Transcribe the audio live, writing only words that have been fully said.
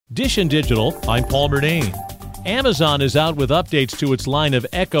Dish and Digital, I'm Paul Murnane. Amazon is out with updates to its line of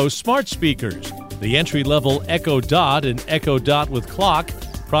Echo smart speakers. The entry-level Echo Dot and Echo Dot with clock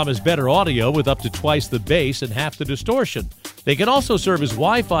promise better audio with up to twice the bass and half the distortion. They can also serve as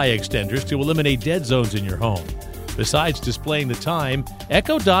Wi-Fi extenders to eliminate dead zones in your home. Besides displaying the time,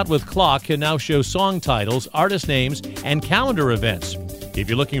 Echo Dot with clock can now show song titles, artist names, and calendar events. If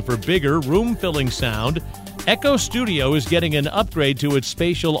you're looking for bigger, room-filling sound, Echo Studio is getting an upgrade to its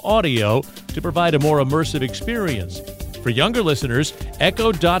spatial audio to provide a more immersive experience. For younger listeners,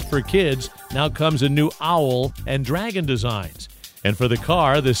 Echo Dot for Kids now comes in new owl and dragon designs. And for the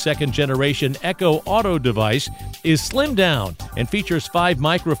car, the second-generation Echo Auto device is slimmed down and features 5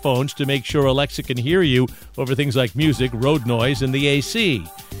 microphones to make sure Alexa can hear you over things like music, road noise, and the AC.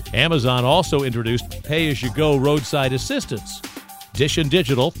 Amazon also introduced pay-as-you-go roadside assistance. Dish and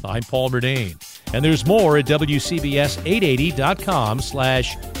Digital, I'm Paul Murnane. And there's more at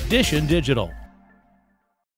WCBS880.com/Dish and Digital.